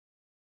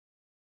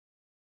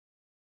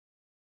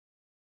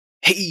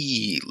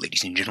Hey,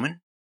 ladies and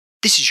gentlemen,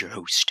 this is your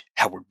host,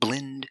 Howard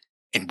Blend,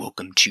 and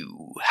welcome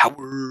to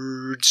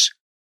Howard's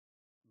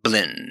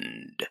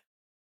Blend.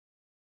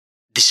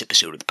 This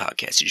episode of the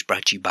podcast is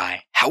brought to you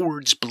by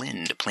Howard's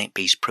Blend, a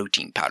plant-based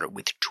protein powder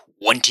with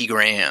 20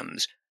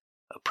 grams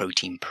of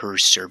protein per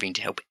serving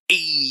to help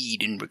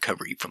aid in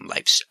recovery from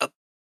life's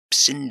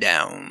ups and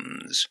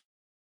downs.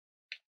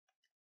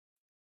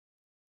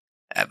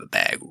 I have a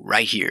bag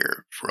right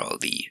here for all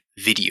the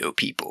video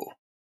people.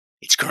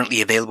 It's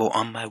currently available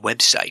on my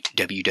website,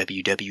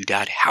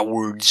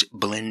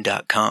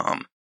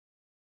 www.howardsblend.com.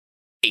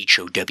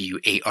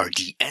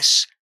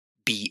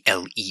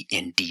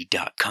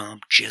 HOWARDSBLEND.com,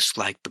 just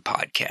like the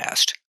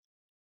podcast.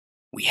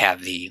 We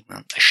have I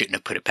shouldn't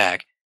have put it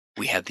back.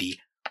 We have the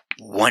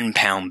 1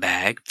 pound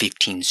bag,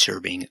 15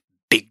 serving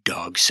big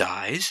dog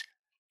size,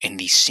 and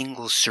the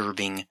single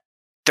serving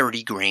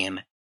 30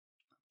 gram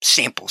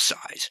sample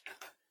size.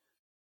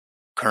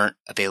 Current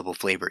available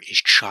flavor is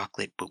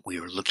chocolate, but we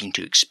are looking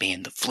to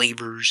expand the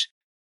flavors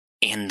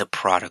and the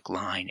product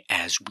line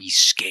as we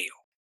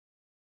scale.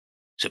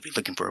 So if you're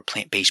looking for a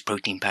plant-based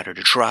protein powder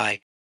to try,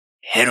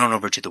 head on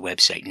over to the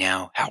website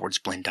now,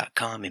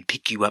 howardsblend.com, and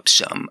pick you up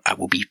some. I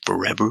will be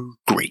forever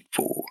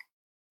grateful.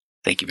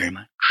 Thank you very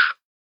much.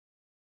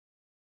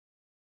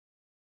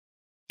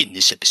 In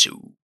this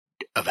episode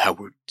of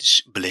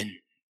Howard's Blend,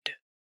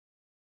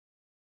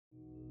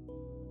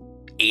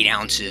 8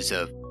 ounces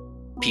of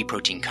pea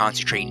protein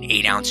concentrate and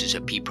 8 ounces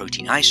of pea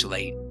protein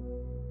isolate.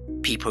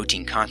 Pea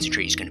protein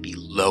concentrate is going to be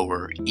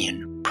lower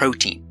in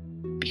protein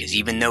because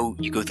even though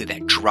you go through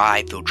that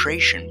dry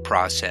filtration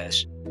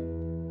process,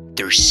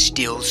 there's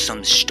still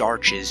some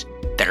starches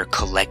that are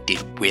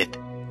collected with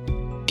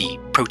the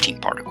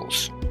protein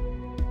particles.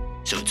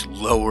 So it's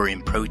lower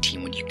in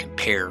protein when you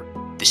compare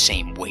the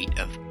same weight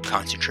of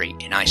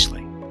concentrate and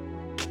isolate.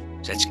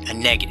 So that's a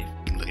negative.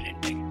 You can look at it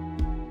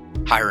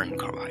negative. Higher in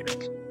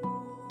carbohydrates.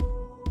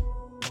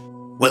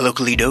 Well,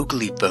 oakley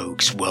dokley,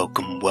 folks,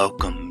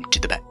 welcome to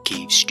the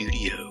Batcave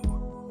Studio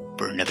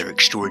for another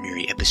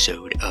extraordinary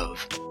episode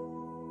of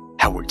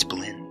Howard's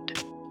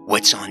Blend.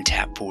 What's on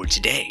tap for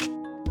today?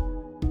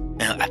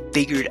 Now, I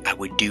figured I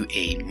would do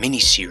a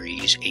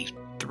mini-series, a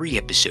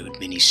 3-episode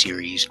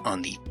mini-series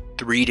on the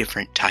 3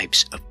 different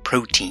types of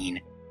protein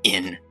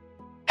in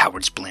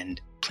Howard's Blend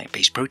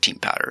plant-based protein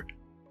powder.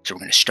 So we're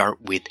going to start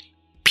with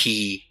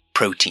pea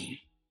protein.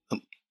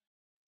 Oh,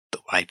 the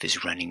wife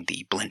is running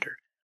the blender.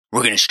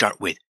 We're going to start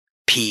with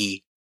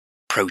pea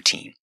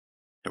protein.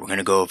 And we're going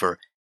to go over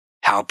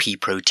how pea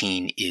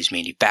protein is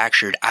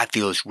manufactured. I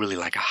feel it's really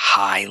like a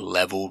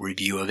high-level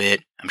review of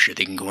it. I'm sure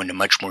they can go into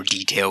much more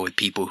detail with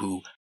people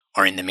who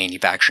are in the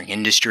manufacturing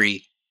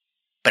industry,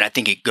 but I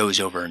think it goes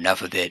over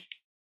enough of it.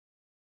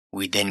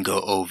 We then go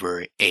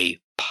over a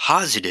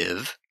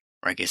positive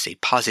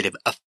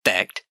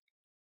effect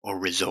or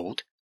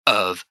result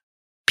of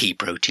pea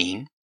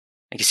protein.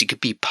 I guess it could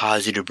be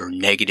positive or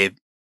negative.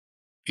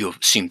 You'll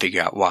soon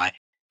figure out why,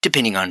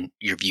 depending on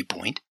your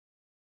viewpoint.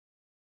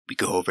 We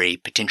go over a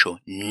potential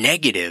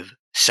negative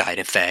side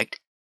effect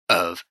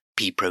of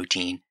pea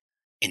protein,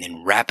 and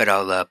then wrap it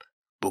all up.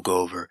 We'll go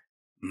over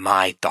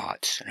my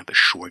thoughts and have a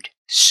short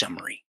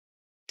summary.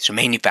 So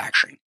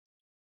manufacturing.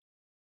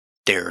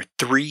 There are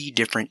 3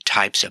 different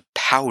types of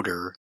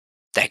powder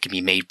that can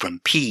be made from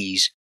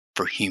peas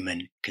for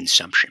human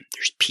consumption.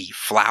 There's pea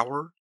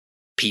flour,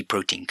 pea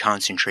protein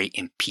concentrate,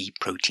 and pea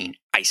protein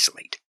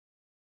isolate.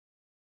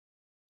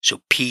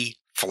 So pea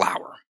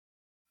flour.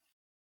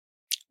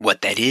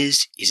 What that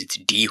is it's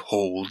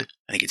dehulled,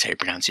 I think it's how you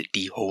pronounce it,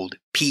 dehulled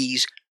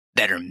peas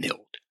that are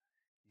milled.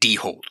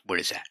 Dehulled, what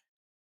is that?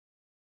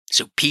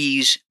 So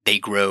peas, they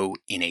grow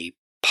in a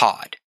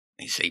pod.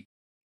 They say,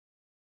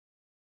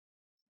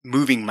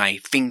 moving my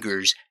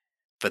fingers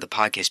for the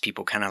podcast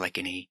people, kind of like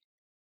in a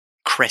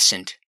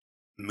crescent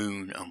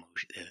moon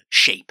almost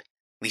shape.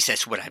 At least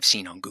that's what I've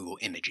seen on Google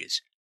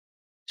Images.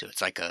 So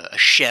it's like a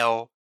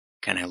shell,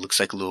 kind of looks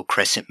like a little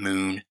crescent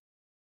moon.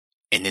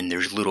 And then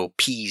there's little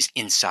peas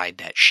inside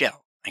that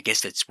shell. I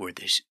guess that's where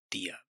there's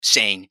the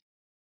saying,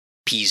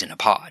 peas in a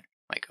pod.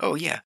 Like, oh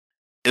yeah,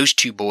 those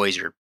 2 boys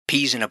are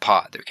peas in a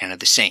pod. They're kind of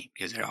the same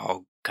because they're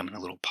all come in a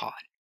little pod.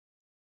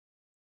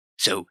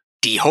 So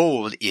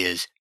dehulled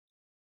is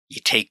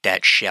you take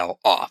that shell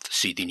off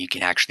so then you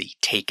can actually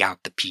take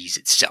out the peas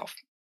itself.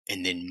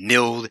 And then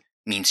milled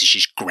means it's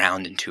just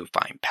ground into a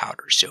fine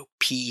powder. So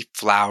pea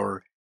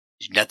flour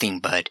is nothing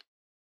but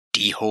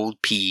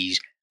dehulled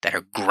peas that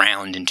are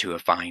ground into a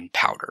fine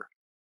powder.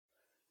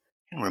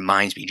 It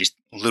reminds me, just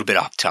a little bit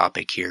off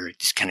topic here, it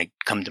just kind of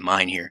come to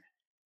mind here.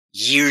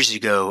 Years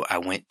ago, I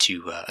went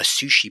to a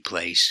sushi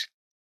place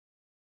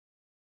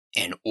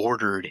and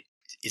ordered,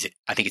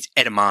 I think it's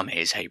edamame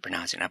is how you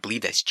pronounce it, and I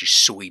believe that's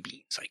just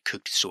soybeans, like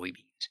cooked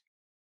soybeans.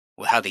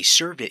 Well, how they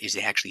served it is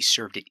they actually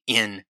served it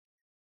in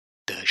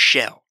the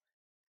shell.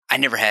 I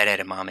never had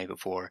edamame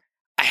before.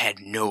 I had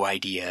no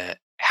idea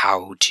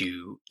how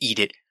to eat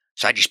it.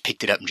 So I just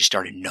picked it up and just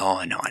started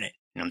gnawing on it.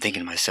 And I'm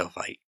thinking to myself,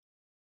 like,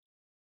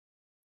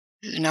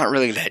 It's not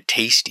really that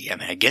tasty. I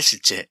mean, I guess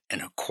it's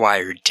an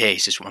acquired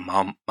taste. It's what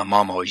my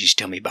mom always used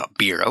to tell me about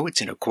beer. Oh,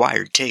 it's an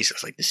acquired taste. I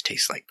was like, this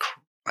tastes like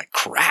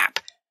crap.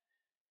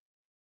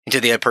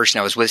 Until the other person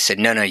I was with said,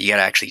 no, you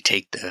gotta actually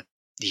take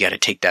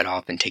that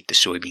off and take the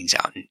soybeans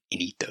out and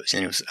eat those.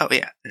 And it was, oh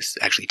yeah, this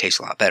actually tastes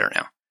a lot better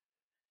now.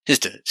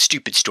 Just a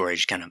stupid story,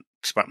 just kind of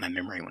sparked my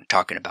memory when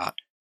talking about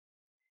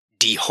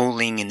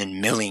deholing and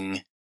then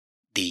milling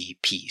the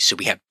peas. So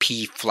we have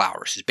pea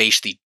flour. So it's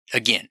basically,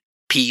 again,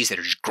 peas that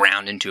are just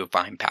ground into a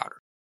fine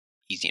powder.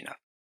 Easy enough.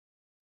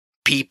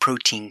 Pea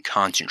protein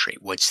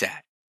concentrate. What's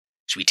that?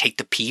 So we take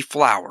the pea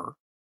flour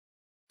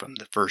from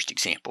the first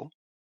example,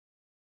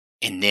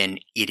 and then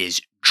it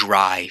is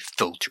dry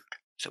filtered.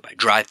 So by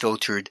dry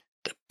filtered,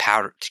 the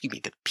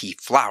pea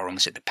flour, I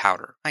almost said the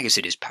powder. I guess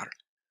it is powder.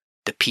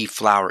 The pea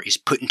flour is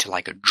put into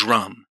like a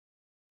drum,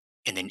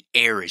 and then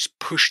air is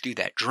pushed through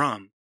that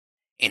drum,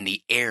 and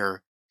the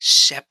air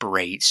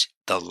separates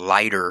the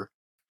lighter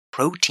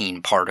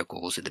protein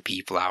particles of the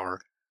pea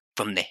flour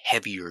from the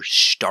heavier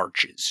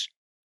starches.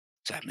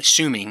 So I'm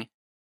assuming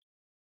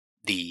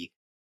the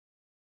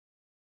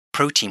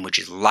protein, which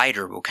is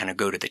lighter, will kind of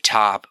go to the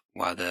top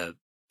while the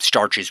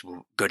starches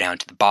will go down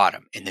to the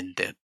bottom. And then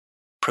the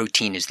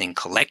protein is then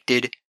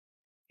collected,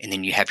 and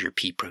then you have your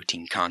pea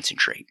protein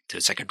concentrate. So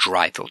it's like a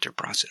dry filter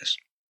process.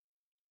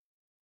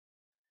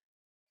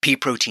 Pea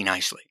protein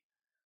isolate.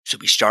 So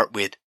we start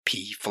with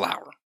pea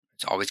flour.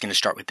 It's always going to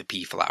start with the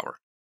pea flour.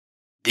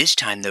 This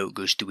time, though, it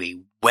goes through a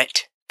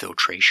wet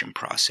filtration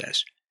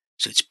process.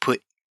 So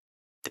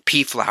the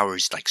pea flour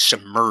is like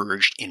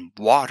submerged in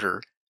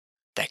water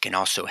that can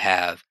also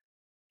have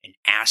an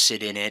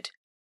acid in it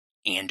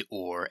and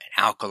or an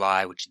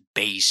alkali, which is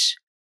base,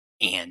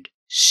 and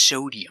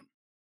sodium.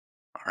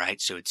 All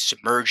right, so it's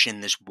submerged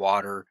in this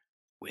water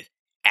with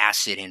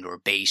acid and or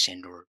base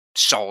and or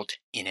salt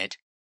in it.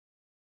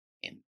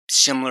 And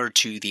similar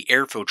to the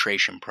air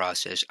filtration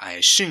process, I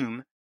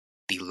assume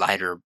the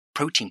lighter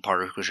protein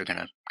particles are going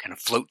to kind of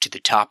float to the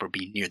top or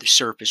be near the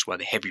surface while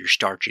the heavier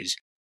starches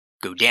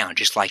go down.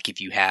 Just like if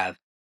you have,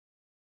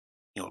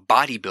 a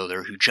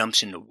bodybuilder who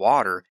jumps into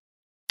water,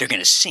 they're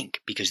going to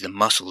sink because the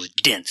muscle is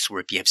dense.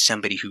 Where if you have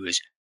somebody who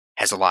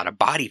has a lot of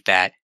body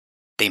fat,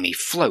 they may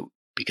float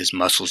because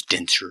muscle is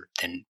denser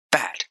than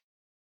fat.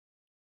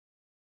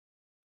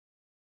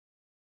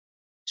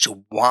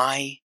 So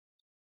why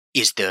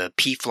is the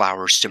pea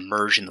flour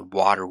submerged in the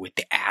water with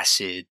the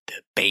acid,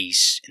 the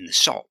base, and the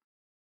salt?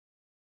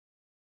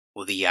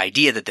 Well, the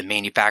idea that the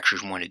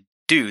manufacturers want to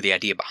do, the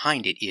idea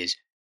behind it is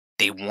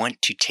they want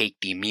to take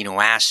the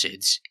amino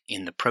acids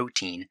in the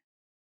protein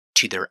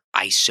to their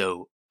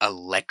isoelectric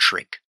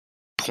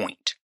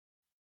point.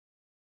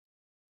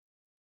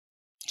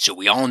 So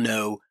we all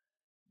know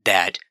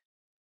that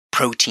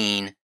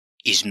protein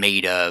is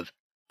made of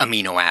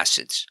amino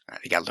acids. I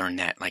think I learned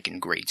that like in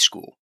grade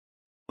school.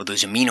 Well,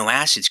 those amino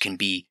acids can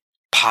be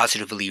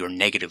positively or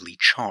negatively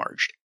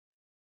charged.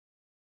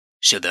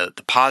 So the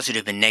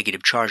positive and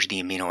negative charge of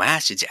the amino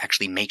acids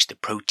actually makes the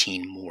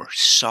protein more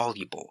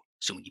soluble.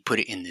 So when you put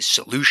it in this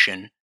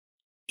solution,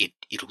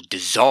 it'll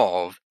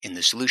dissolve in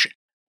the solution.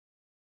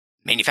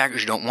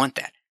 Manufacturers don't want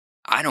that.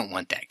 I don't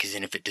want that because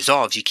then if it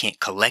dissolves, you can't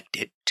collect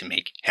it to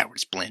make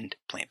Howard's Blend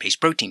plant-based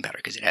protein powder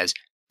because it has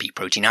pea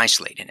protein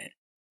isolate in it.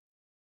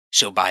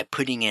 So by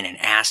putting in an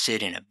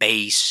acid and a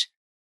base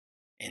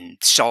and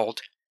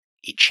salt,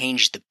 it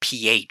changes the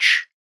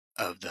pH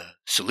of the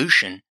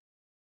solution,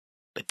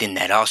 but then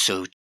that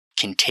also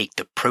can take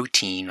the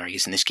protein, or I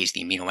guess in this case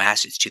the amino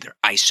acids, to their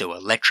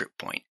isoelectric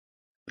point,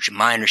 which in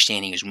my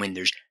understanding is when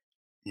there's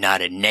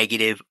not a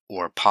negative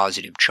or a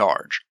positive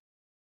charge.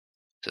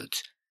 So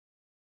it's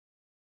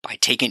by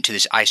taking it to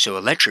this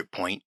isoelectric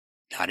point,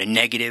 not a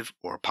negative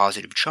or a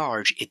positive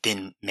charge, it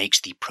then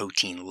makes the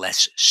protein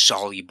less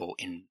soluble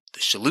in the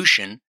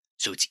solution,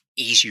 so it's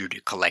easier to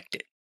collect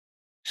it.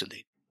 So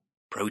the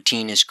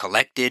protein is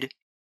collected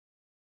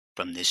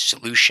from this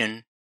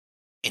solution,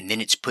 and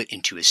then it's put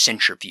into a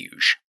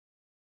centrifuge.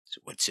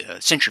 So what's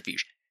a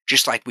centrifuge?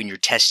 Just like when you're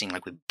testing,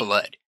 like with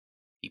blood.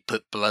 You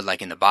put blood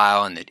like in the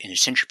vial in a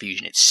centrifuge,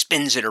 and it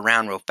spins it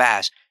around real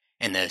fast,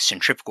 and the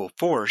centrifugal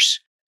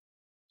force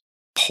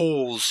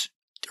pulls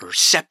or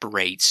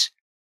separates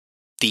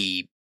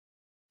the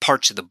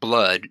parts of the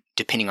blood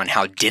depending on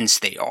how dense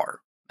they are.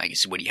 I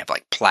guess what do you have,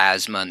 like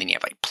plasma, and then you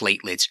have like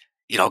platelets.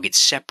 It all gets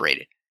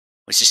separated.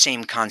 It's the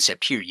same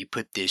concept here. You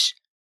put this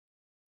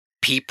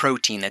pea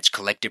protein that's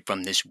collected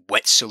from this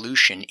wet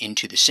solution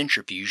into the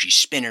centrifuge, you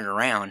spin it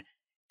around,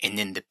 and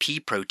then the pea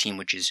protein,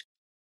 which is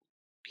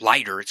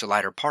lighter, it's a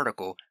lighter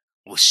particle,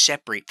 will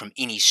separate from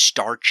any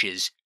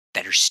starches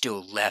that are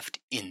still left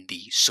in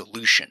the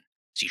solution.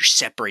 So you're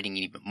separating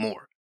it even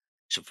more.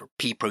 So for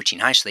pea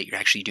protein isolate, you're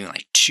actually doing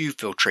like 2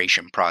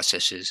 filtration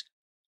processes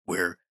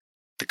where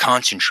the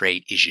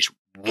concentrate is just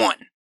 1.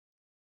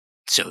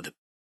 So the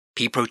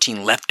pea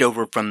protein left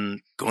over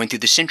from going through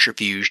the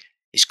centrifuge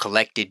is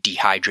collected,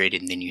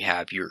 dehydrated, and then you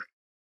have your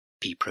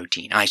pea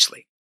protein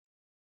isolate.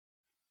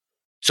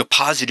 So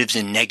positives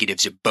and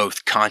negatives of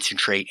both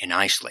concentrate and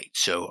isolate.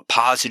 So a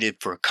positive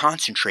for a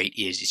concentrate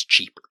is it's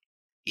cheaper.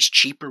 is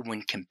cheaper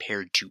when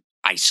compared to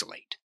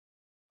isolate.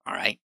 All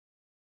right.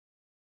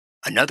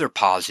 Another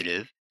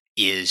positive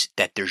is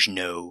that there's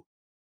no,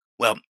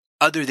 well,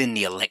 other than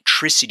the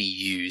electricity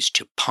used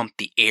to pump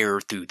the air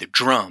through the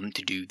drum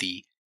to do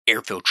the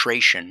air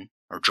filtration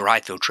or dry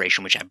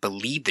filtration, which I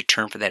believe the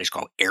term for that is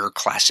called air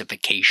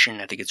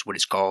classification. I think it's what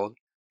it's called.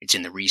 It's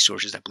in the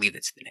resources. I believe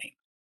that's the name.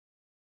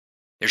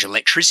 There's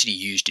electricity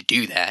used to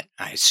do that,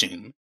 I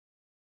assume.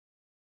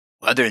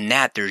 Other than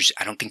that,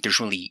 I don't think there's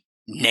really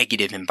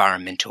negative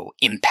environmental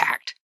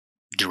impact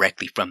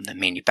directly from the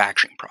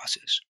manufacturing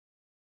process.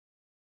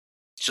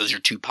 So those are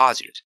two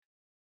positives.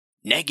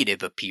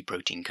 Negative of pea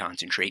protein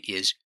concentrate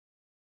is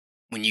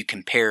when you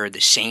compare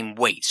the same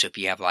weight. So if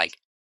you have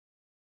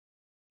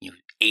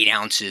 8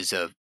 ounces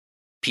of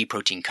pea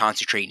protein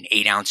concentrate and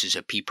 8 ounces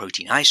of pea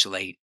protein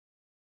isolate,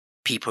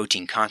 pea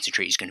protein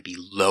concentrate is going to be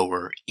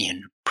lower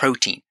in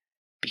protein.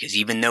 Because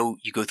even though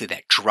you go through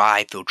that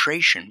dry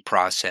filtration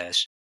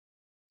process,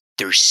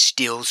 there's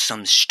still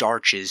some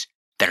starches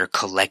that are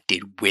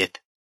collected with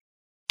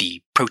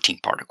the protein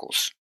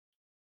particles.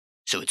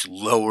 So it's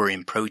lower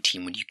in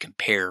protein when you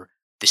compare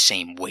the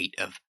same weight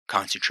of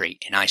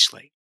concentrate and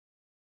isolate.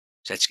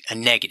 So that's a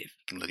negative.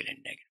 You can look at it as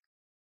a negative.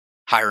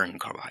 Higher in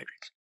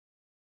carbohydrates.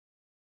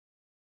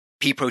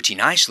 Pea protein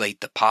isolate,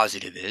 the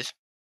positive is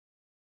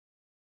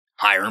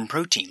higher in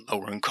protein,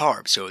 lower in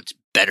carbs. So it's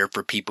better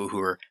for people who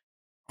are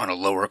on a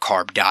lower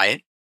carb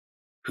diet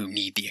who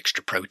need the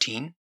extra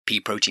protein. Pea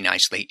protein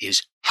isolate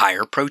is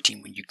higher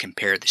protein when you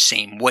compare the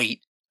same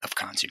weight of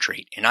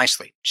concentrate and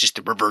isolate. It's just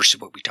the reverse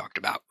of what we talked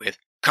about with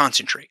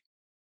concentrate.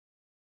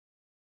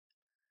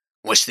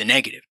 What's the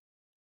negative?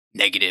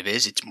 Negative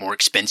is it's more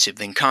expensive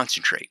than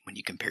concentrate when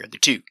you compare the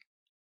two.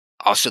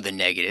 Also, the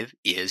negative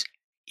is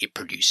it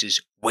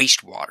produces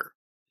wastewater.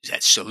 It's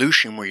that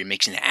solution where you're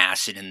mixing the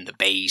acid and the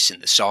base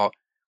and the salt.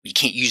 You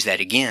can't use that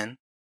again.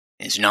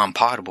 It's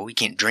non-potable. You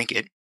can't drink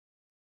it.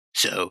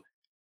 So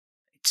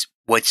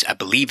I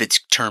believe it's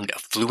termed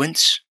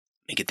effluence.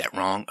 I get that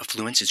wrong.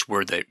 Effluence is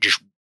where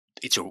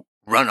it's a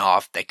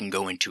runoff that can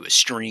go into a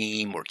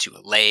stream or to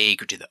a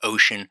lake or to the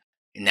ocean.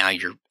 And now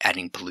you're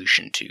adding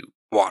pollution to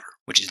water,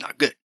 which is not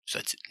good. So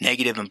it's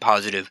negative and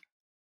positive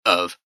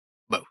of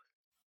both.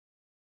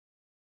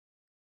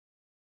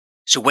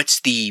 So what's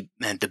the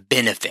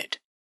benefit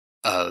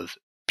of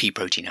pea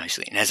protein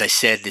isolate? And as I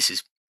said, this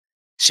is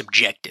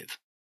subjective.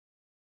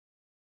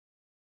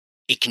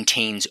 It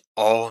contains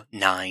all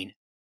 9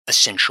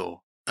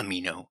 essential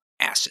amino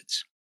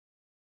acids.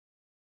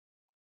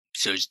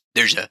 So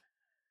there's a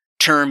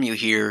term you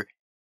hear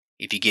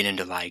if you get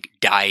into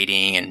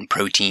dieting and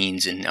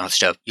proteins and all that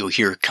stuff, you'll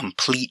hear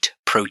complete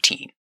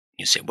protein.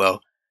 You say,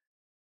 well,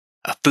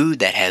 a food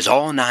that has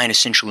all 9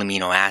 essential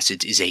amino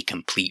acids is a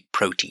complete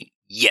protein.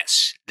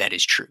 Yes, that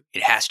is true.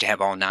 It has to have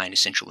all 9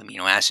 essential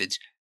amino acids,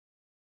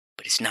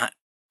 but it's not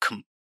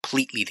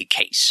completely the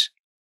case.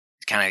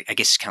 It's I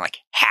guess it's kind of like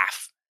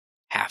half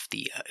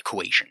the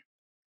equation.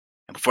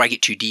 And before I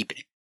get too deep in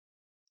it,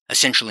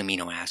 essential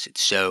amino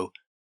acids. So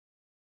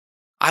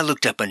I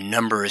looked up a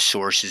number of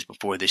sources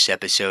before this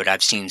episode.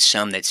 I've seen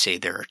some that say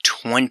there are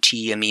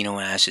 20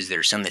 amino acids. There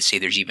are some that say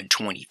there's even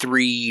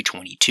 23,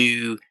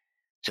 22.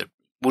 So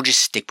we'll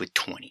just stick with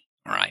 20,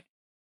 all right?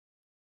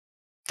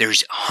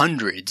 There's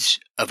hundreds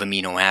of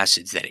amino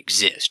acids that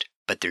exist,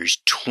 but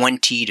there's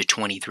 20 to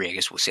 23, I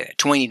guess we'll say that,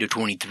 20 to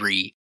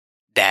 23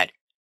 that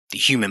the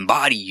human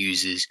body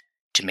uses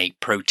to make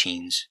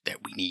proteins that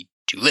we need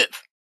to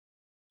live.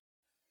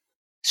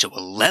 So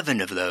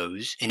 11 of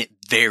those, and it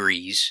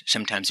varies.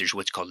 Sometimes there's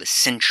what's called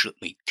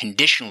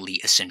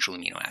conditionally essential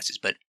amino acids.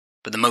 But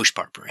for the most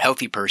part, for a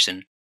healthy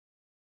person,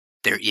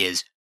 there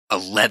is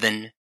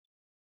 11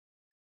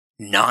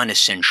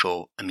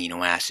 non-essential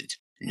amino acids.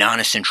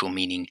 Non-essential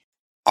meaning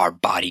our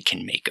body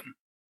can make them.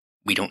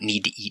 We don't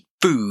need to eat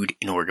food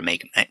in order to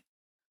make them.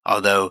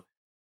 Although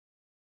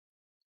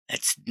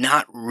that's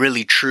not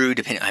really true.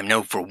 I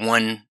know for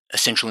one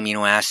essential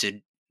amino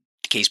acid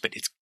case, but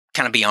it's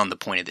kind of beyond the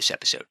point of this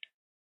episode.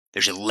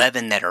 There's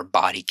 11 that our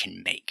body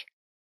can make.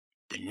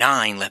 The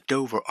 9 left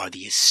over are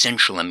the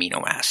essential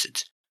amino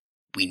acids.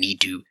 We need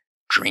to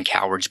drink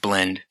Howard's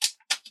Blend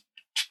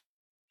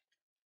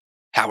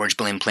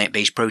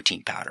plant-based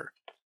protein powder.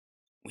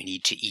 We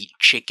need to eat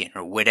chicken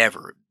or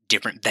whatever,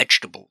 different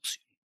vegetables,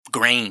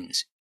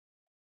 grains,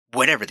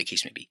 whatever the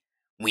case may be.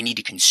 We need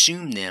to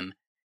consume them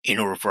in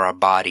order for our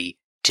body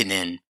to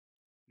then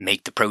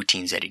make the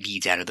proteins that it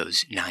needs out of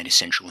those 9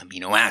 essential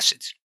amino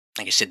acids.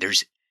 Like I said,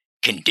 there's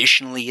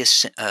conditionally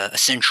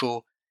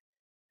essential.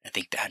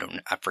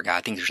 I forgot.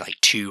 I think there's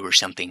 2 or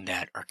something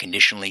that are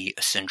conditionally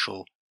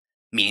essential,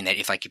 meaning that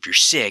if you're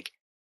sick,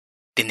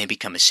 then they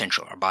become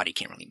essential. Our body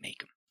can't really make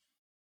them.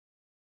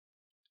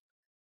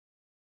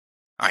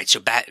 All right, so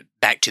back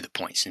to the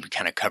points, and we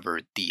kind of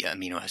covered the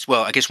amino acids.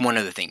 Well, I guess one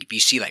other thing, if you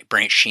see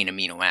branched chain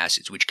amino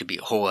acids, which could be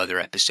a whole other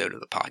episode of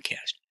the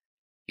podcast,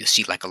 you'll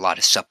see a lot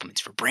of supplements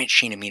for branched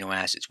chain amino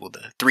acids. Well,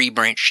 the 3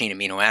 branched chain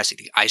amino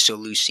acids, the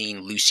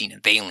isoleucine, leucine,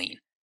 and valine,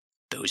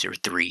 those are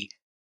 3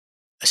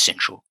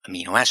 essential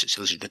amino acids.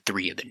 Those are the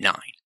 3 of the 9.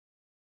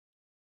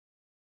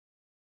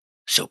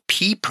 So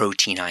pea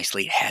protein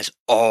isolate has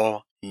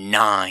all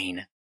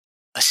 9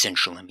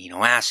 essential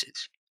amino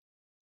acids.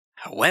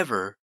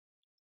 However,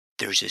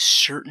 there's a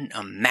certain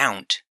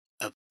amount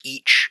of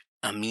each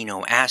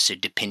amino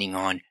acid depending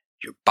on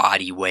your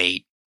body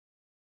weight.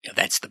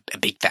 That's a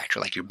big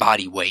factor, like your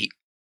body weight.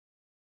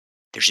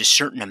 There's a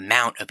certain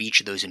amount of each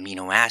of those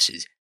amino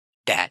acids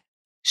that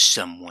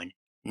someone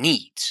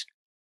needs.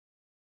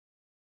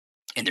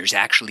 And there's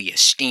actually a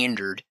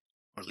standard,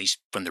 or at least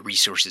from the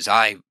resources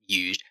I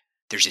used,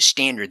 there's a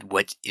standard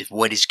what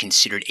is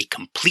considered a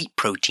complete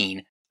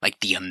protein, like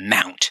the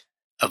amount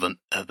of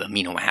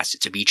amino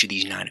acids, of each of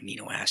these 9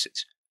 amino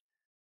acids.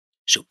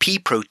 So pea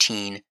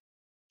protein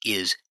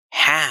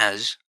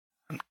has,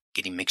 I'm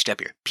getting mixed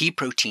up here, pea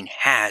protein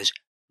has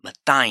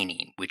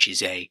methionine, which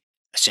is a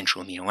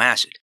essential amino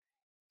acid,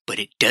 but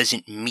it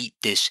doesn't meet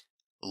this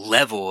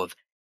level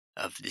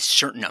of this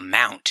certain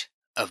amount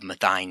of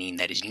methionine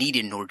that is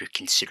needed in order to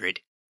consider it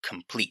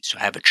complete. So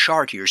I have a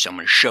chart here, so I'm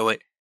going to show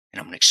it and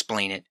I'm going to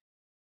explain it,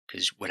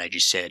 because what I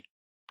just said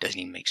doesn't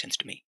even make sense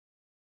to me.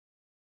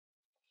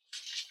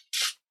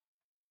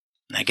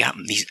 And I got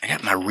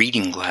my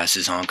reading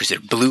glasses on because they're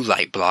blue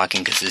light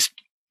blocking, because this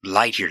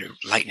light here to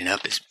lighten it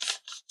up it's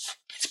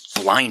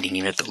blinding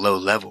even at the low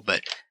level,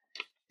 but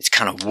it's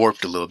kind of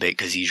warped a little bit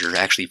because these are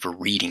actually for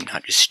reading,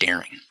 not just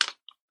staring.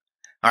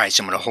 All right,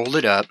 so I'm going to hold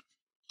it up.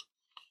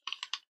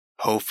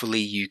 Hopefully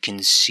you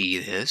can see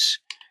this.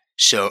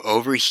 So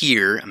over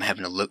here, I'm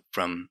having to look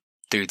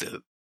through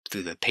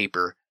the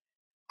paper.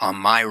 On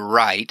my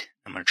right,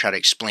 I'm going to try to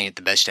explain it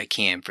the best I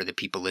can for the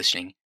people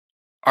listening,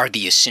 are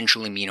the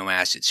essential amino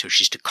acids. So it's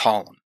just a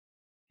column.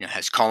 It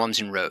has columns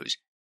and rows.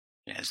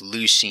 It has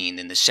leucine,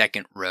 then the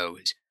second row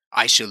is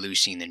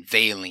isoleucine, then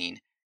valine,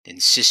 then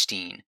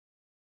cysteine,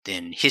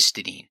 then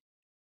histidine.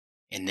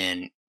 And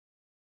then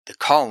the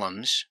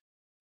columns,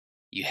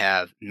 you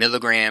have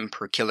milligram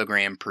per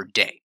kilogram per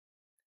day.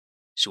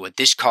 So what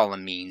this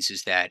column means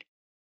is that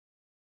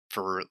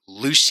for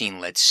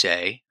leucine, let's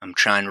say, I'm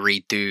trying to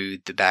read through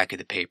the back of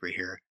the paper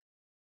here,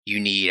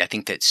 you need, I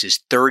think that says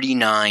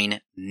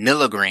 39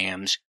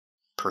 milligrams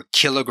per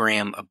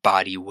kilogram of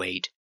body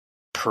weight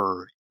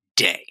per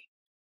day.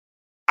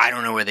 I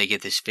don't know where they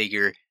get this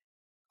figure.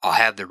 I'll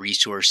have the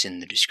resource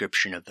in the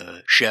description of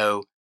the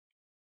show.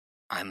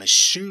 I'm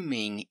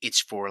assuming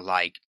it's for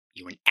like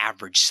an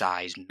average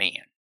sized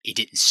man. It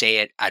didn't say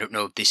it. I don't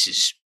know if this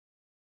is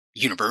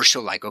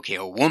universal, like, okay,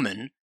 a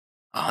woman,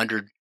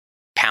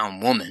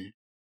 100-pound woman,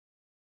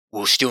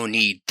 will still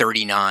need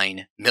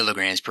 39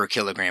 milligrams per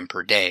kilogram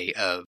per day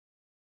of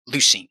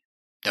leucine.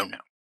 Don't know.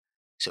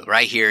 So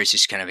right here, it's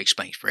just kind of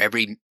explains for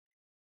every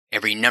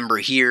number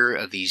here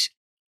of these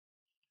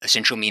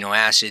essential amino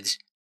acids,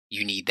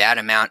 you need that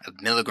amount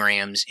of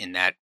milligrams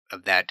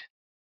of that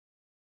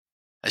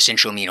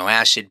essential amino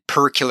acid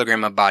per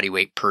kilogram of body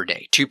weight per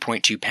day.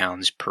 2.2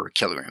 pounds per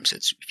kilogram. So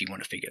that's if you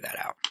want to figure that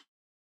out.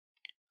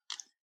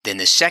 Then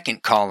the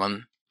second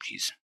column,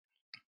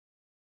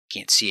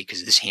 can't see it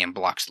because this hand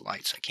blocks the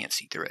light, so I can't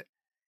see through it,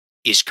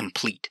 is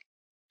complete.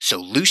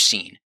 So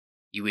leucine,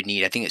 you would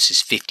need, I think it says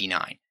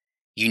 59.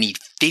 You need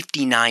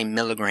 59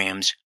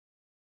 milligrams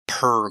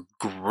per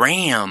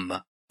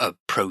gram of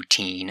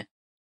protein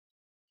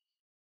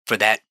for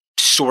that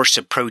source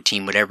of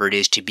protein, whatever it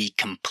is, to be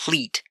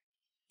complete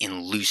in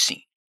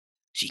leucine.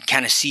 So you can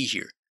kind of see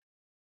here,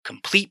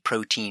 complete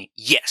protein,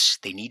 yes,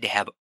 they need to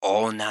have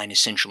all 9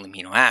 essential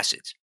amino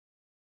acids.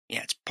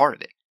 Yeah, it's part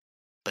of it.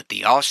 But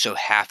they also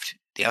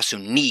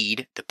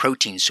need, the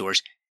protein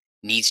source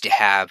needs to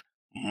have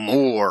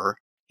more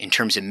in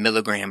terms of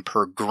milligram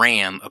per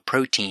gram of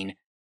protein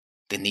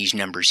than these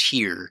numbers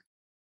here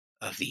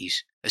of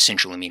these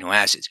essential amino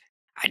acids.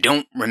 I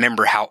don't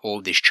remember how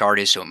old this chart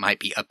is, so it might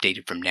be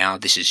updated from now.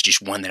 This is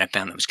just one that I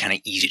found that was kind of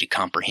easy to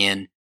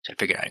comprehend, so I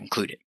figured I'd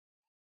include it.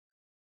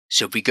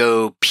 So if we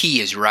go, P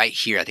is right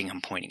here. I think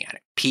I'm pointing at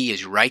it. P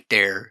is right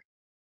there.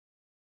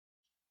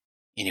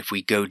 And if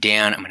we go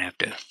down, I'm going to have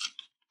to,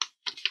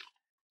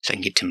 so I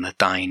can get to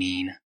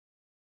methionine.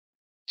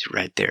 It's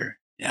right there.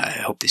 I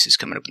hope this is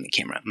coming up in the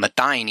camera.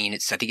 Methionine,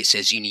 I think it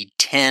says you need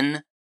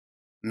 10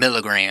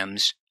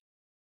 milligrams.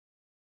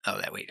 Oh,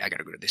 wait, I got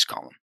to go to this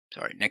column.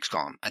 Sorry, next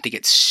column. I think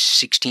it's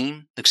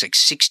 16. Looks like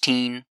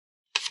 16.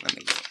 Let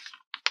me go.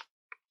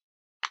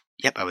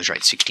 Yep, I was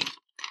right, 16.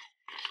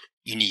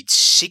 You need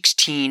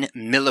 16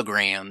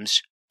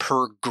 milligrams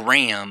per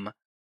gram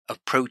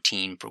of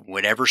protein from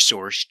whatever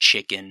source,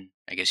 chicken,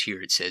 I guess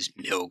here it says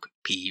milk,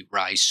 pea,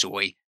 rice,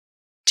 soy,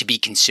 to be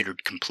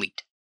considered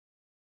complete.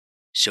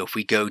 So if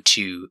we go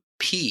to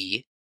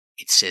P,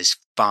 it says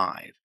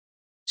 5.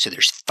 So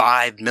there's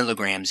 5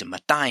 milligrams of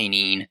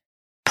methionine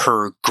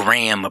per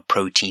gram of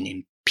protein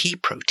in pea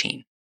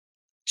protein.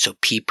 So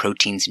pea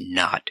protein's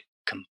not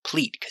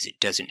complete because it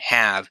doesn't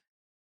have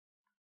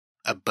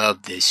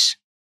above this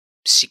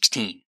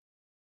 16.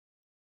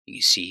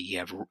 You see you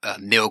have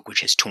milk,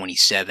 which has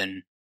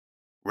 27,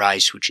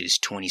 rice, which is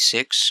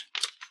 26.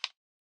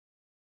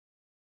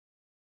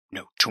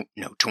 No,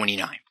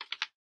 29.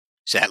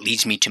 So that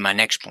leads me to my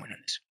next point on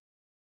this.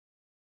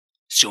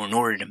 So in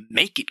order to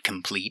make it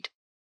complete,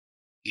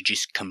 You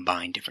just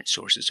combine different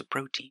sources of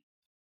protein.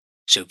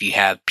 So if you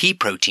have pea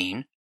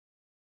protein,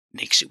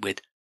 mix it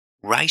with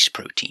rice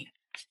protein.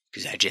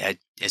 Because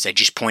as I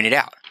just pointed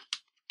out,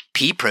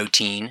 pea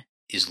protein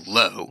is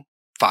low,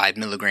 5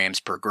 milligrams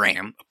per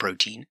gram of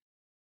protein.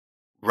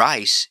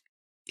 Rice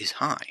is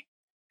high,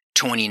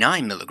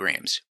 29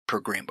 milligrams per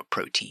gram of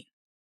protein.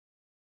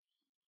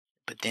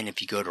 But then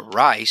if you go to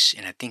rice,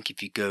 and I think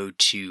if you go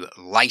to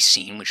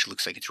lysine, which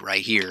looks like it's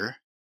right here,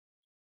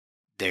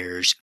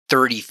 there's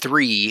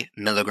 33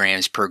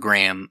 milligrams per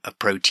gram of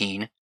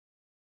protein.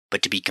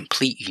 But to be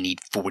complete, you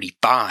need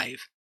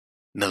 45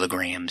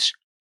 milligrams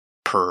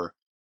per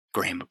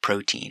gram of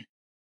protein.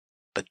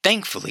 But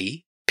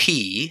thankfully,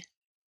 pea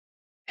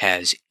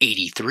has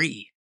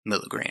 83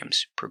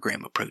 milligrams per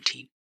gram of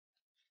protein.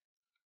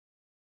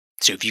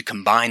 So if you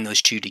combine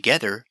those two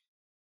together,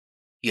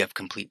 you have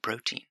complete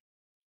protein.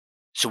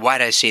 So why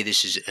did I say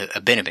this is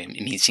a benefit? I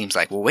mean, it seems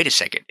like, well, wait a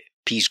second.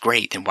 Pea's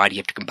great, then why do you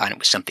have to combine it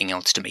with something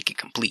else to make it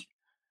complete?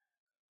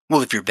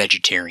 Well, if you're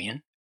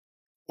vegetarian,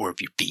 or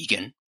if you're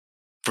vegan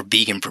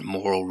for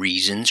moral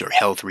reasons, or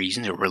health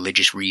reasons, or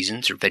religious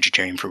reasons, or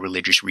vegetarian for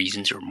religious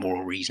reasons, or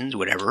moral reasons,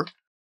 whatever,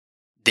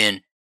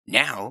 then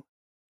now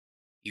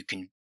you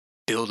can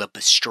build up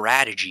a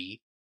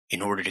strategy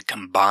in order to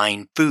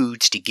combine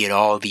foods to get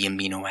all the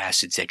amino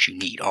acids that you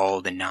need,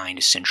 all the 9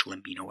 essential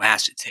amino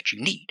acids that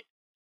you need.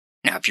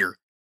 Now, if you're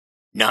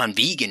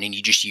non-vegan and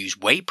you just use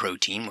whey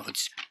protein, well,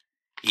 it's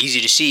easy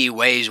to see.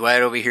 Whey's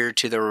right over here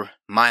to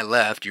my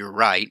left, your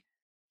right.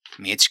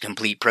 I mean, it's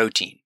complete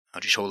protein.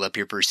 I'll just hold up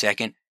here for a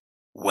second.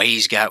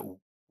 Whey's got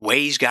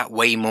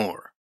way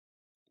more.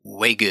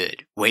 Way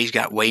good. Whey's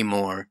got way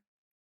more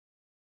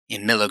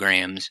in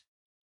milligrams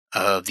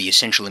of the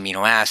essential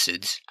amino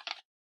acids.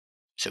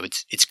 So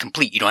it's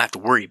complete. You don't have to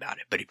worry about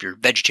it. But if you're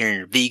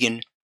vegetarian or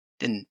vegan,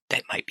 then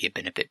that might be a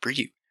benefit for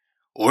you.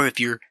 Or if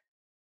you're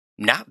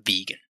not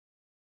vegan,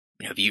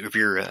 if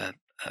you're an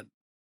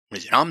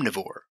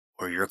omnivore,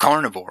 or you're a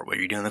carnivore, where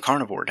you're doing the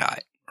carnivore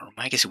diet, or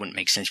I guess it wouldn't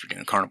make sense if you're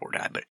doing a carnivore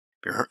diet, but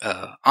if you're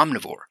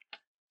omnivore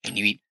and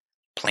you eat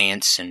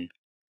plants and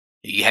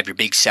you have your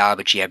big salad,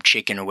 but you have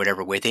chicken or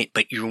whatever with it,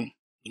 but you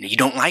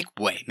don't like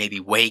whey. Maybe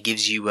whey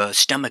gives you a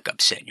stomach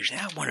upset, and you're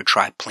saying, I want to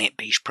try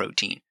plant-based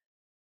protein.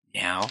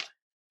 Now,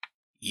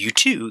 you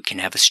too can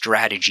have a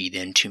strategy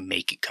then to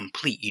make it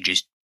complete. You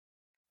just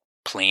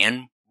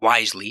plan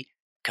wisely,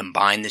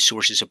 combine the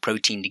sources of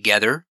protein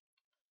together,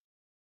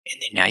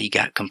 and then now you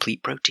got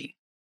complete protein.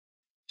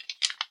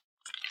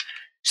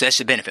 So that's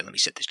the benefit. Let me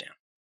set this down.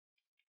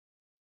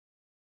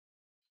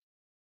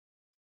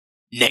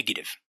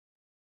 Negative.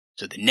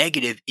 So the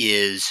negative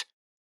is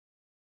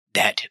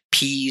that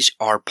peas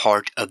are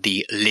part of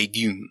the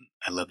legume.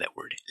 I love that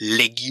word.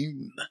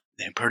 Legume.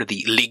 They're part of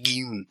the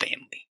legume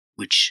family,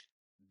 which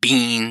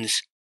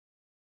beans,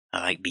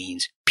 I like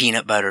beans.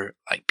 Peanut butter,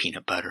 I like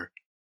peanut butter.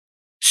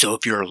 So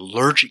if you're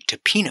allergic to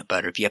peanut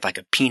butter, if you have like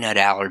a peanut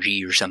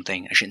allergy or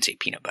something, I shouldn't say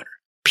peanut butter.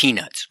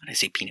 Peanuts, when I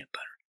say peanut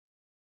butter.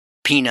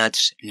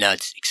 Peanuts,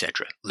 nuts,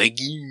 etc.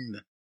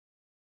 Legume.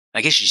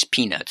 I guess just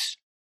peanuts.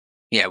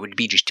 Yeah, it would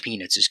be just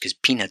peanuts, is because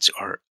peanuts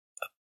are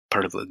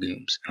part of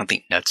legumes. I don't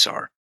think nuts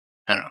are.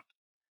 I don't know.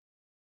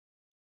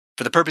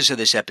 For the purpose of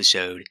this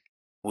episode,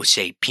 we'll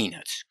say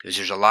peanuts, because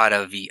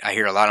I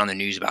hear a lot on the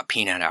news about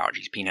peanut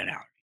allergies.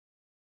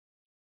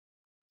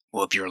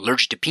 Well, if you're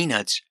allergic to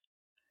peanuts,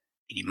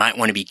 you might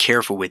want to be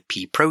careful with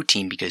pea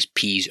protein, because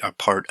peas are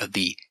part of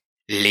the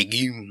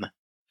legume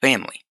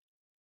family.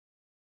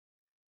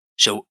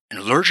 So an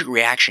allergic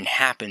reaction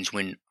happens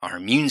when our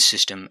immune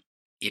system,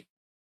 it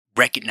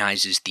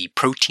recognizes the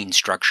protein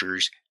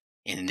structures,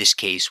 and in this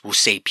case, we'll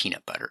say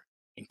peanut butter.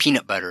 And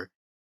peanut butter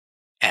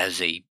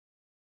as an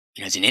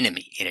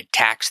enemy. It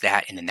attacks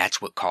that, and then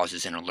that's what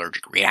causes an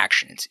allergic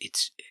reaction.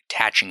 It's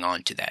attaching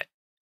on to that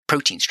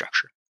protein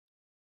structure.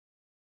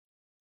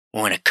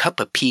 Well, in a cup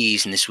of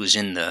peas, and this was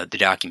in the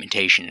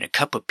documentation, in a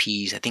cup of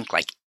peas, I think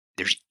like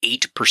there's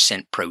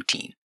 8%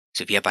 protein.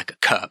 So if you have like a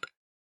cup,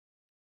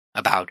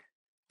 about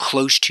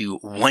close to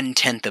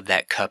 1/10 of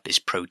that cup is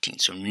protein.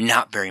 So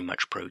not very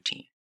much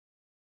protein.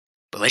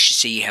 But let's just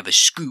say you have a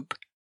scoop,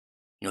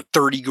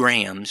 30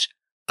 grams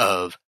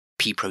of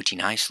pea protein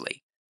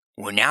isolate.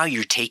 Well, now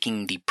you're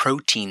taking the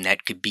protein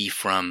that could be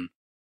from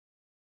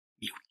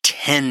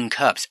 10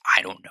 cups.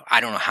 I don't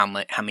know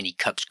how many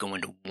cups go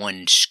into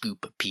one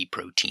scoop of pea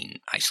protein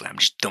isolate. I'm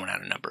just throwing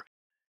out a number.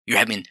 You're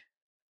having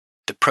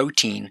the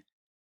protein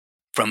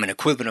from an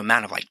equivalent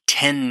amount of like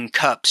 10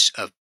 cups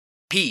of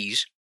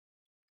peas,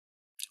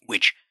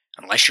 which,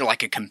 unless you're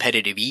like a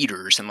competitive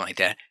eater or something like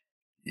that,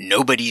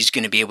 nobody's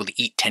going to be able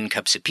to eat 10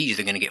 cups of peas.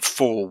 They're going to get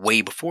full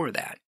way before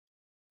that.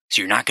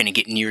 So you're not going to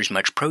get near as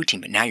much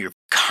protein, but now you're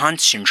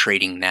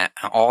concentrating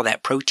all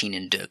that protein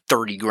into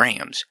 30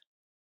 grams.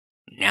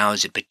 Now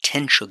there's a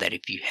potential that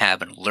if you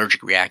have an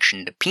allergic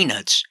reaction to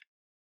peanuts,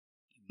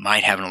 you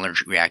might have an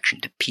allergic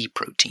reaction to pea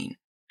protein,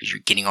 because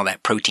you're getting all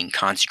that protein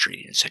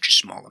concentrated in such a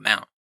small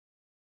amount.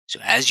 So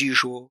as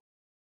usual,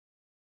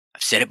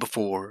 I've said it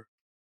before,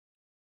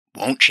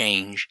 won't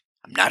change.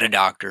 I'm not a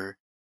doctor.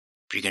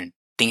 If you're going to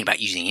thinking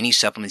about using any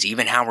supplements,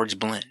 even Howard's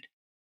Blend,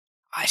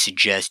 I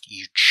suggest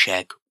you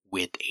check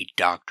with a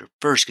doctor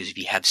first, because if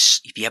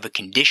you have a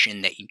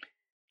condition that you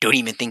don't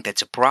even think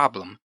that's a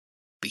problem,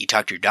 but you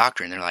talk to your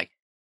doctor and they're like,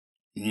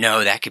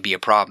 no, that could be a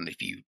problem if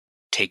you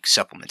take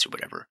supplements or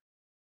whatever.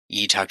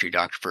 You need to talk to your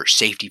doctor first.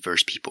 Safety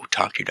first, people.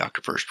 Talk to your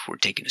doctor first before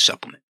taking a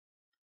supplement,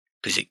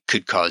 because it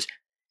could cause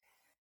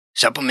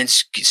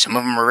supplements. Some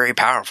of them are very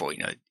powerful.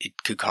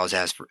 It could cause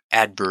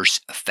adverse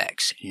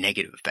effects,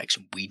 negative effects.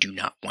 We do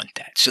not want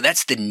that. So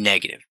that's the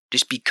negative.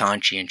 Just be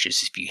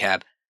conscientious. If you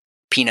have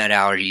peanut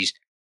allergies,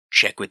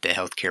 check with the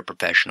healthcare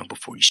professional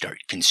before you start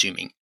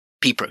consuming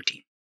pea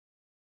protein.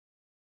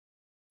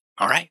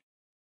 All right.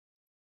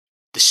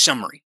 The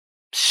summary.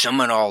 Sum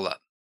it all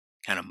up.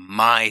 Kind of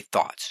my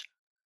thoughts.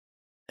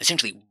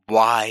 Essentially,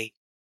 why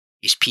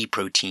is pea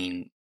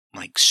protein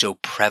so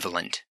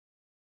prevalent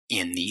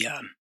in the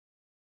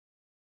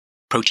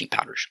protein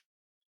powders?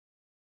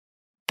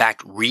 In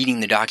fact, reading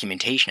the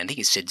documentation, I think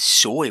it said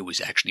soy was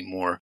actually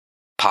more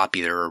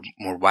popular or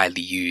more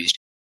widely used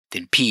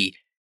than pea.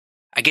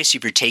 I guess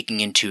if you're taking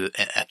into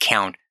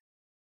account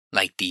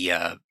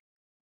the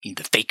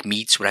fake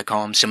meats, what I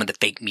call them, some of the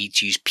fake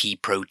meats use pea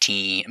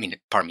protein.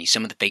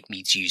 Some of the fake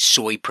meats use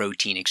soy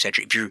protein,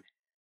 etc. If you're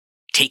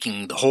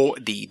taking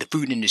the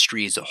food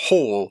industry as a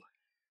whole,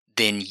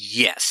 then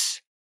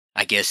yes,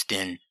 I guess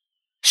then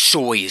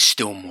soy is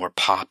still more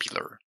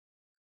popular.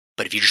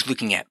 But if you're just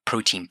looking at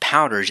protein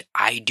powders,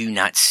 I do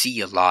not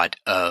see a lot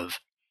of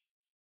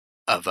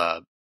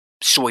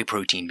soy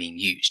protein being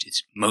used.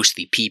 It's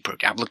mostly pea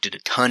protein. I've looked at a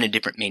ton of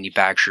different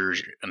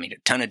manufacturers.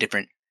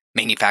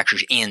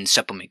 And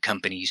supplement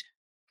companies,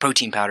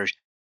 protein powders,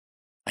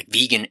 like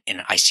vegan,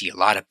 and I see a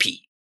lot of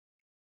pea.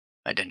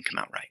 That doesn't come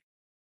out right.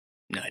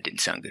 No, it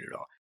didn't sound good at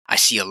all. I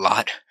see a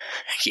lot.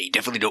 Yeah, you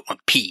definitely don't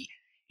want pea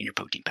in your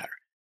protein powder.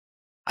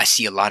 I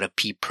see a lot of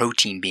pea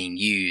protein being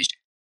used.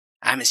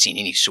 I haven't seen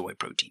any soy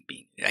protein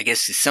being used. I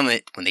guess some of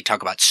it, when they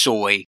talk about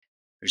soy,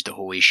 there's the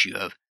whole issue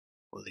of,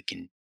 well, it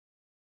can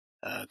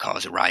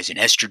cause a rise in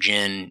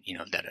estrogen,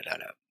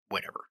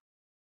 whatever.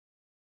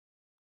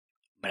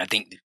 But I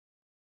think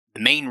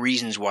the main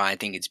reasons why I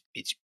think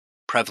it's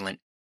prevalent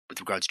with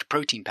regards to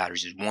protein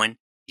powders is, one,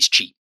 is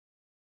cheap.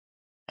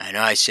 I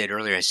know I said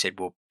earlier,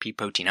 well, pea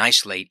protein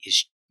isolate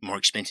is more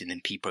expensive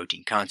than pea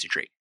protein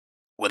concentrate.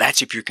 Well,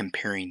 that's if you're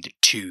comparing the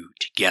two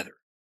together.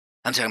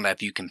 I'm talking about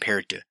if you compare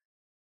it to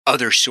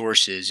other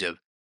sources of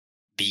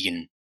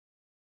vegan,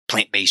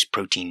 plant-based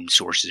protein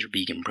sources or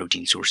vegan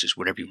protein sources,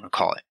 whatever you want to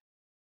call it.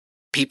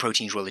 Pea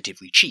protein is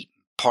relatively cheap.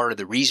 Part of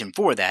the reason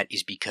for that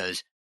is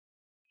because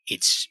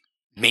it's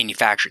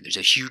manufactured. There's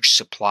a huge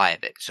supply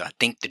of it. So I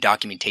think the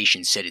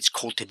documentation said it's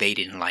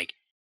cultivated in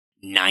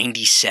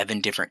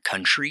 97 different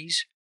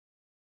countries.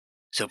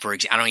 So for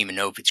example, I don't even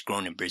know if it's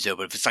grown in Brazil,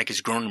 but if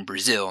it's grown in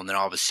Brazil and then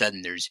all of a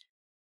sudden there's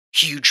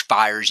huge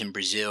fires in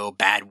Brazil,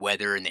 bad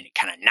weather, and then it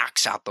kind of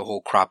knocks out the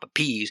whole crop of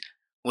peas,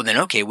 well then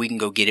okay, we can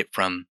go get it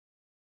from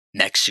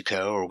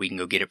Mexico, or we can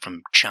go get it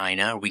from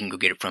China, or we can go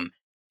get it from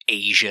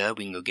Asia,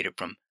 we can go get it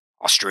from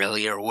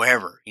Australia or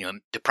wherever.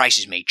 The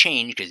prices may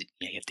change because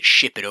you have to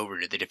ship it over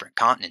to the different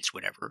continents,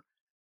 whatever.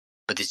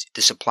 But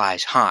the supply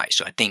is high.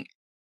 So I think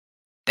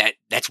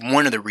that's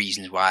one of the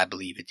reasons why I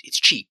believe it's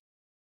cheap.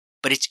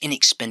 But it's an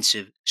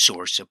inexpensive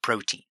source of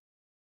protein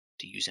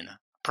to use in a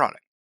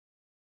product.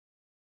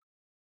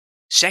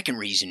 Second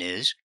reason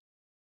is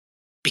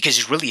because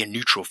it's really a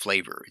neutral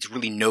flavor. It's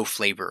really no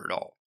flavor at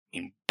all.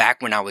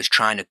 Back when I was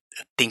trying to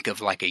think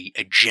of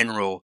a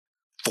general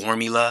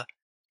formula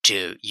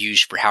to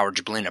use for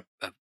Howard's Blend,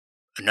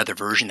 another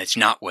version that's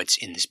not what's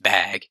in this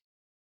bag,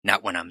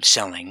 not what I'm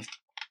selling.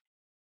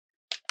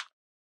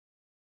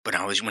 But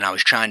when I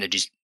was trying to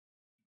just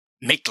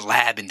make the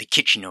lab in the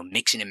kitchen,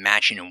 mixing and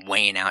matching and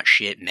weighing out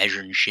shit,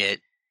 measuring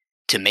shit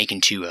to make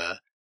into a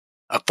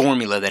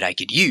formula that I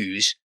could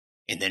use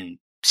and then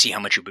see how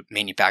much it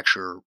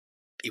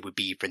would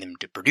be for them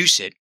to produce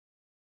it.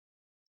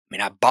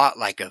 I bought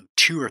a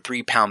 2 or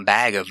 3 pound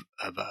bag of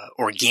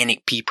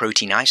organic pea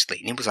protein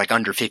isolate, and it was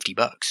under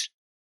 $50.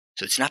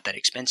 So it's not that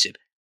expensive,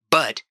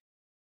 but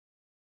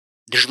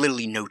there's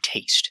literally no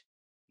taste.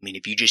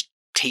 If you just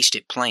taste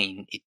it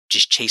plain, it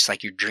just tastes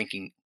like you're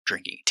drinking.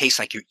 It tastes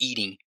like you're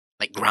eating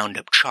ground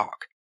up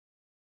chalk.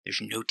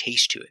 There's no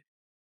taste to it,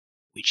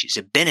 which is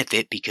a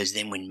benefit because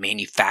then when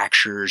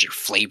manufacturers or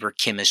flavor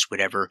chemists,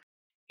 whatever,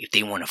 if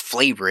they want to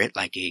flavor it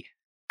like a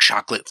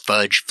chocolate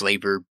fudge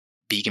flavored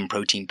vegan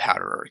protein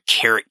powder or a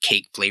carrot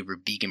cake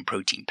flavored vegan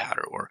protein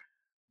powder or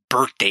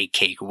birthday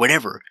cake or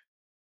whatever,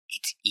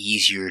 it's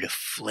easier to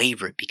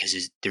flavor it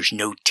because there's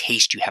no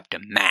taste you have to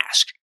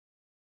mask.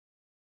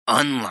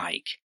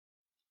 Unlike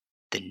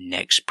the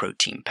next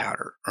protein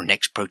powder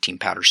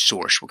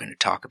source we're going to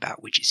talk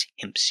about, which is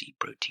hemp seed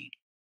protein,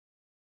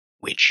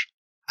 which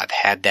I've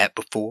had that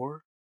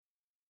before.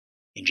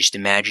 And just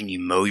imagine you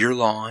mow your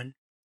lawn,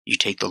 you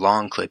take the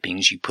lawn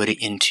clippings, you put it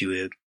into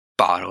a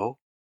bottle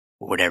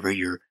or whatever,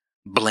 your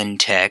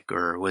Blendtec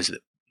or was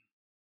it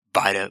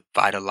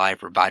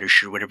Vitalife or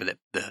Vitasure, whatever the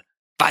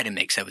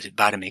Vitamix, that was it,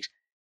 Vitamix,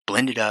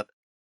 blend it up,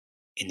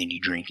 and then you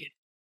drink it.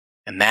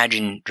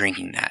 Imagine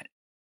drinking that.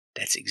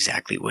 That's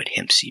exactly what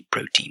hemp seed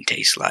protein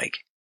tastes like.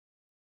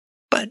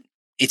 But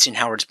it's in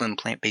Howard's Blend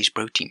plant-based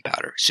protein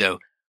powder, so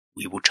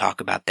we will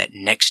talk about that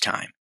next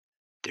time.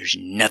 There's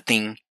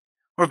nothing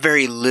or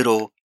very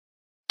little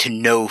to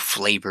no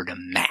flavor to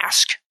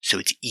mask, so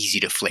it's easy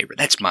to flavor.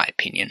 That's my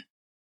opinion.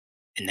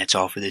 And that's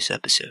all for this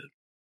episode.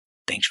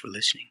 Thanks for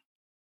listening.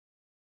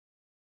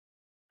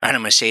 All right,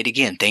 I'm going to say it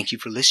again. Thank you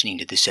for listening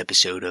to this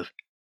episode of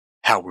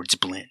Howard's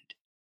Blend.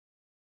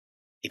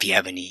 If you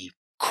have any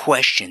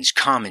questions,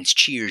 comments,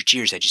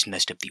 cheers, I just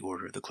messed up the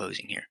order of the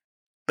closing here.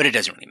 But it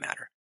doesn't really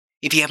matter.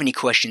 If you have any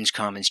questions,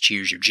 comments,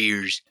 cheers, or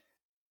jeers,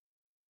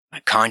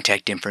 my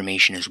contact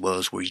information as well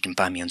as where you can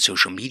find me on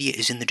social media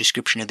is in the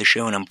description of the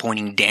show, and I'm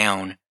pointing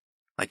down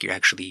like you're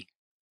actually,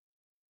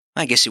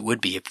 I guess it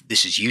would be if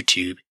this is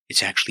YouTube,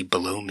 it's actually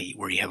below me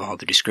where you have all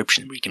the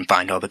description where you can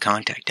find all the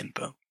contact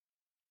info.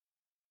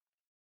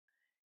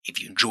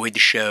 If you enjoyed the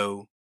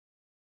show,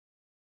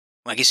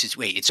 well, I guess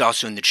it's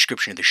also in the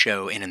description of the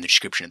show and in the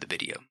description of the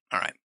video. All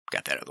right,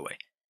 got that out of the way.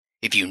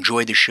 If you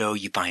enjoyed the show,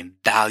 you find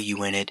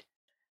value in it,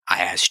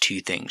 I ask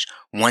two things.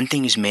 One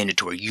thing is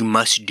mandatory. You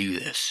must do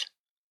this,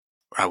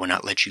 or I will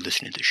not let you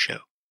listen to this show.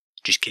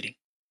 Just kidding.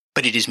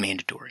 But it is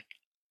mandatory.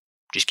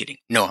 Just kidding.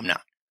 No, I'm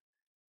not.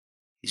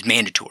 It's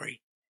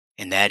mandatory.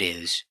 And that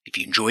is, if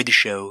you enjoyed the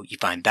show, you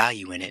find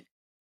value in it,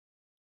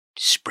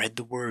 spread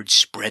the word,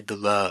 spread the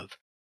love.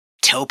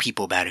 Tell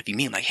people about it if you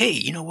mean, like, hey,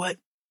 you know what?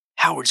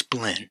 Howard's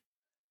Blend.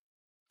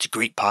 It's a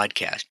great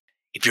podcast.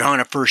 If you're on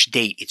a first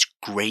date, it's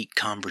great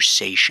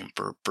conversation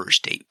for a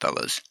first date,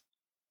 fellas.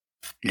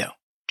 No,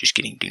 just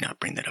kidding. Do not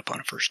bring that up on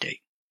a first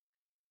date.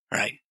 All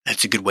right?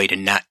 That's a good way to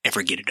not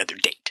ever get another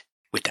date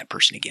with that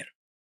person again.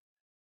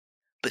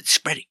 But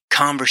spread it.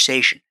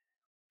 Conversation.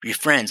 Your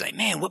friends, like,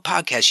 man, what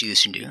podcast you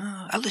listen to?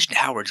 Oh, I listen to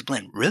Howard's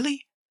Blend.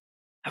 Really?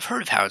 I've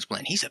heard of Howard's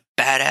Blend. He's a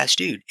badass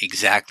dude.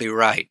 Exactly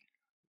right.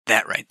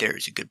 That right there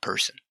is a good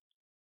person.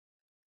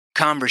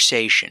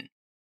 Conversation.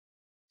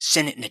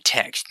 Send it in a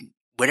text.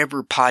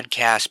 Whatever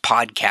podcast,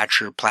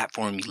 podcatcher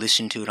platform you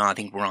listen to it on, I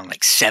think we're on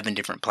like 7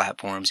 different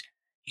platforms.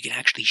 You can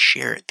actually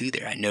share it through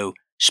there. I know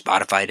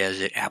Spotify does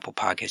it. Apple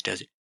Podcast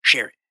does it.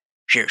 Share it.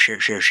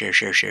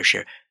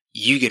 Share.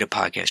 You get a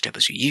podcast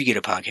episode. You get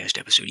a podcast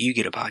episode. You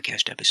get a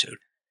podcast episode.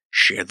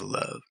 Share the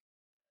love.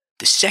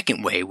 The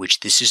second way,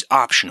 which this is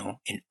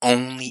optional, and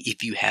only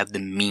if you have the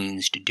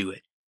means to do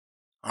it,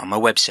 on my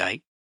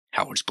website,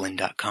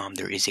 howardsblend.com,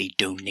 there is a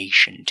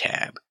donation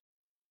tab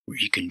where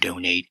you can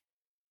donate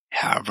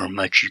however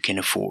much you can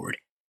afford.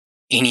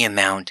 Any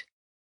amount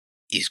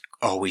is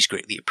always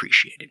greatly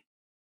appreciated.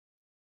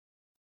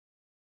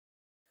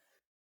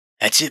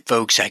 That's it,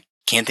 folks. I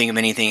can't think of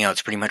anything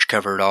else. Pretty much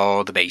covered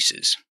all the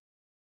bases.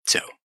 So,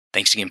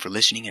 thanks again for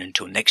listening, and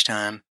until next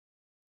time,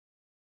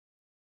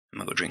 I'm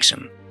going to go drink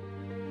some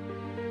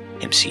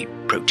hemp seed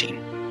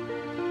protein.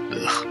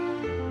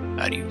 Ugh.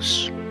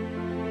 Adios.